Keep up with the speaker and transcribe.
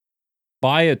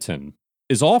Biotin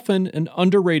is often an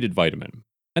underrated vitamin,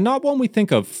 and not one we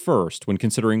think of first when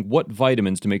considering what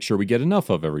vitamins to make sure we get enough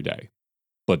of every day.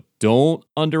 But don't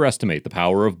underestimate the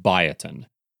power of biotin.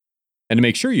 And to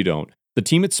make sure you don't, the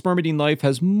team at spermidineLIFE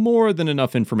has more than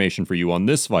enough information for you on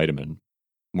this vitamin,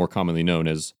 more commonly known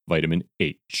as vitamin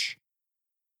H.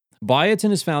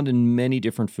 Biotin is found in many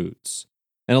different foods,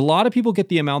 and a lot of people get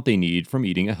the amount they need from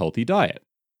eating a healthy diet.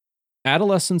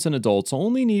 Adolescents and adults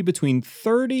only need between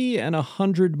 30 and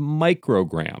 100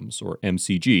 micrograms, or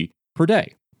mcg, per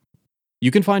day. You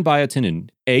can find biotin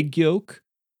in egg yolk,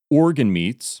 organ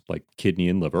meats, like kidney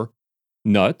and liver,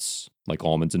 nuts, like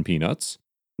almonds and peanuts,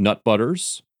 nut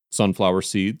butters, sunflower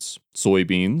seeds,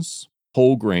 soybeans,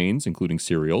 whole grains, including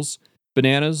cereals,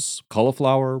 bananas,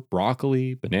 cauliflower,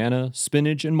 broccoli, banana,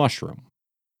 spinach, and mushroom.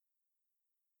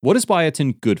 What is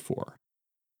biotin good for?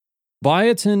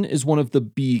 Biotin is one of the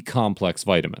B-complex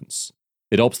vitamins.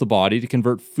 It helps the body to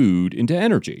convert food into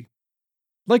energy.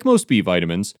 Like most B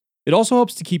vitamins, it also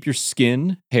helps to keep your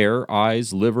skin, hair,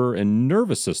 eyes, liver, and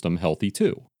nervous system healthy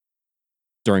too.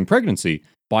 During pregnancy,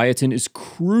 biotin is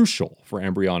crucial for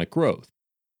embryonic growth.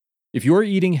 If you're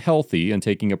eating healthy and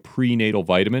taking a prenatal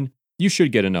vitamin, you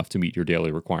should get enough to meet your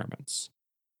daily requirements.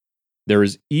 There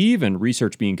is even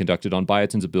research being conducted on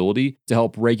biotin's ability to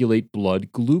help regulate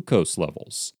blood glucose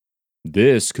levels.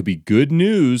 This could be good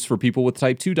news for people with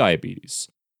type 2 diabetes,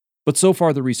 but so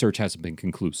far the research hasn't been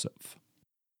conclusive.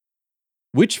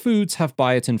 Which foods have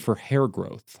biotin for hair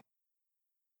growth?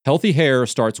 Healthy hair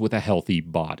starts with a healthy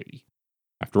body.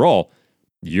 After all,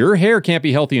 your hair can't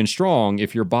be healthy and strong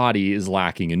if your body is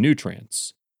lacking in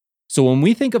nutrients. So when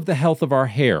we think of the health of our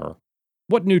hair,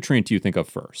 what nutrient do you think of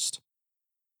first?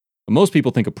 Most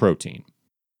people think of protein.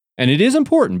 And it is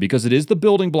important because it is the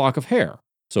building block of hair.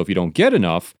 So if you don't get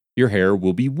enough, your hair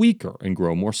will be weaker and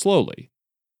grow more slowly.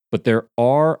 But there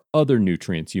are other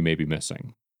nutrients you may be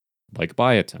missing, like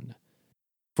biotin.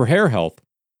 For hair health,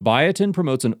 biotin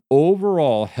promotes an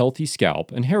overall healthy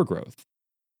scalp and hair growth.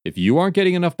 If you aren't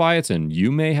getting enough biotin,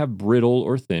 you may have brittle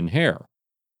or thin hair.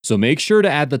 So make sure to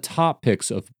add the top picks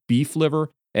of beef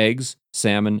liver, eggs,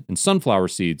 salmon, and sunflower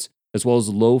seeds, as well as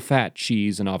low-fat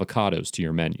cheese and avocados to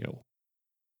your menu.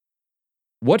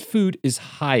 What food is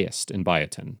highest in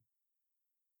biotin?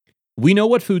 We know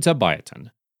what foods have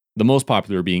biotin, the most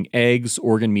popular being eggs,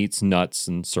 organ meats, nuts,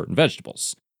 and certain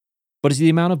vegetables. But is the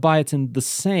amount of biotin the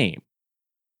same?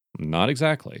 Not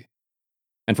exactly.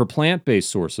 And for plant-based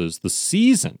sources, the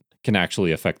season can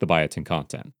actually affect the biotin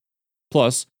content.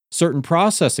 Plus, certain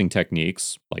processing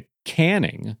techniques, like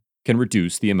canning, can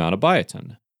reduce the amount of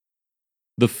biotin.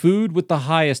 The food with the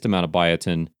highest amount of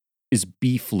biotin is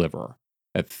beef liver,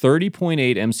 at 30.8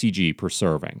 mcg per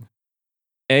serving.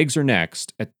 Eggs are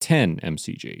next at 10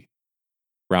 mcg.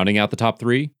 Rounding out the top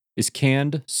three is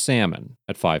canned salmon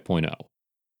at 5.0.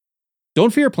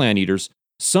 Don't fear, plant eaters.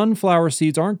 Sunflower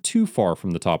seeds aren't too far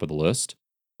from the top of the list.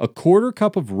 A quarter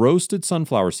cup of roasted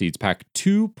sunflower seeds pack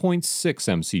 2.6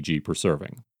 mcg per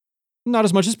serving. Not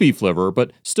as much as beef liver,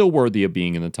 but still worthy of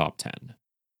being in the top 10.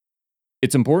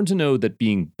 It's important to know that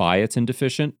being biotin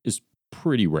deficient is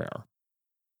pretty rare.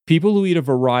 People who eat a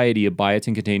variety of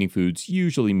biotin-containing foods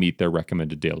usually meet their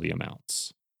recommended daily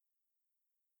amounts.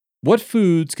 What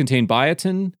foods contain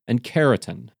biotin and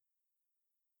keratin?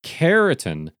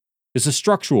 Keratin is a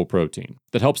structural protein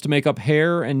that helps to make up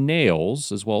hair and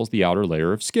nails, as well as the outer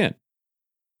layer of skin.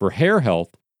 For hair health,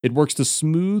 it works to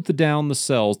smooth down the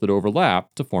cells that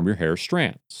overlap to form your hair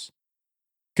strands.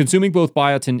 Consuming both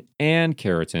biotin and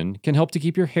keratin can help to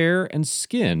keep your hair and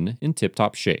skin in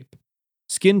tip-top shape.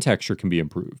 Skin texture can be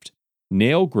improved,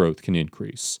 nail growth can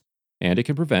increase, and it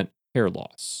can prevent hair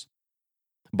loss.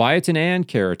 Biotin and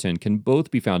keratin can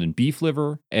both be found in beef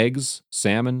liver, eggs,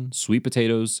 salmon, sweet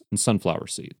potatoes, and sunflower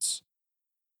seeds.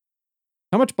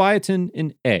 How much biotin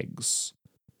in eggs?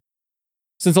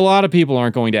 Since a lot of people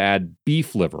aren't going to add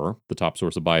beef liver, the top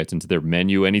source of biotin, to their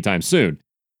menu anytime soon,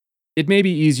 it may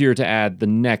be easier to add the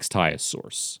next highest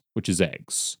source, which is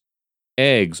eggs.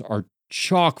 Eggs are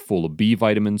chock full of B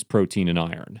vitamins, protein, and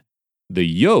iron. The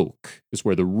yolk is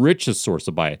where the richest source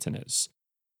of biotin is.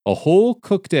 A whole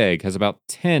cooked egg has about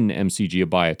 10 mcg of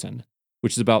biotin,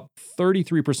 which is about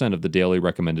 33% of the daily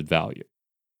recommended value.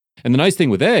 And the nice thing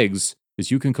with eggs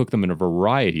is you can cook them in a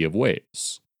variety of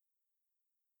ways.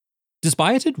 Does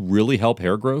biotin really help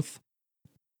hair growth?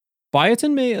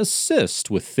 Biotin may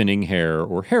assist with thinning hair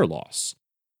or hair loss,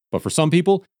 but for some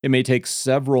people, it may take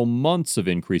several months of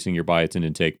increasing your biotin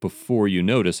intake before you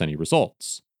notice any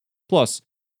results. Plus,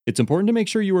 it's important to make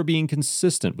sure you are being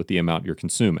consistent with the amount you're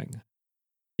consuming.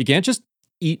 You can't just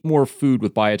eat more food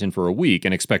with biotin for a week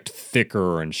and expect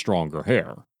thicker and stronger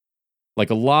hair. Like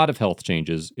a lot of health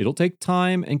changes, it'll take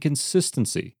time and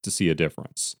consistency to see a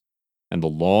difference. And the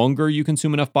longer you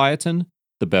consume enough biotin,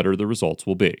 the better the results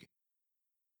will be.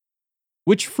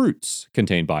 Which fruits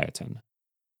contain biotin?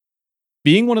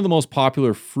 Being one of the most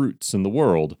popular fruits in the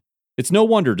world, it's no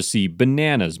wonder to see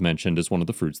bananas mentioned as one of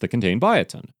the fruits that contain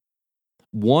biotin.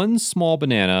 One small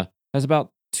banana has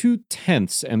about 0.2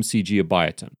 mcg of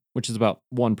biotin, which is about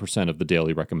 1% of the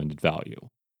daily recommended value.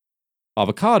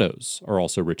 Avocados are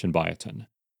also rich in biotin.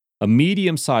 A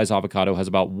medium-sized avocado has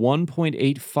about 1.85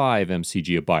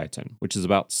 mcg of biotin, which is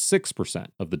about 6%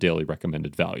 of the daily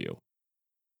recommended value.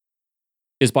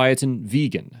 Is biotin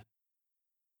vegan?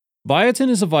 Biotin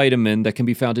is a vitamin that can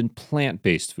be found in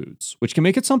plant-based foods, which can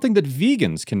make it something that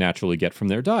vegans can naturally get from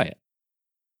their diet.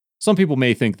 Some people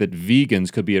may think that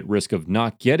vegans could be at risk of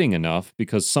not getting enough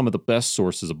because some of the best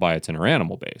sources of biotin are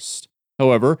animal-based.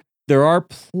 However, there are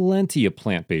plenty of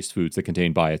plant-based foods that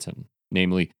contain biotin,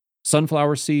 namely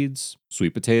sunflower seeds,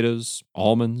 sweet potatoes,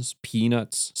 almonds,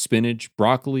 peanuts, spinach,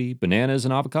 broccoli, bananas,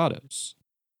 and avocados.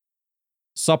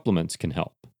 Supplements can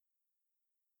help.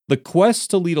 The quest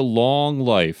to lead a long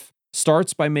life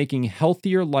starts by making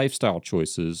healthier lifestyle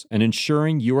choices and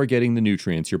ensuring you are getting the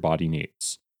nutrients your body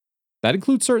needs. That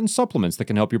includes certain supplements that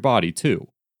can help your body, too.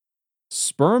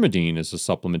 Spermidine is a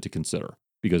supplement to consider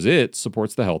because it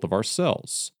supports the health of our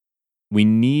cells. We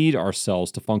need our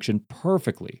cells to function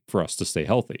perfectly for us to stay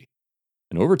healthy.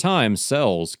 And over time,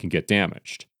 cells can get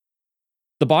damaged.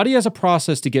 The body has a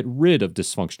process to get rid of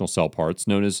dysfunctional cell parts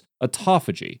known as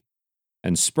autophagy,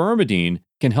 and spermidine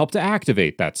can help to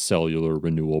activate that cellular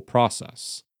renewal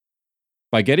process.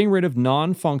 By getting rid of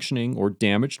non-functioning or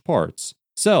damaged parts,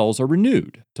 cells are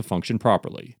renewed to function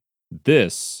properly.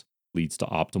 This leads to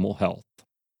optimal health.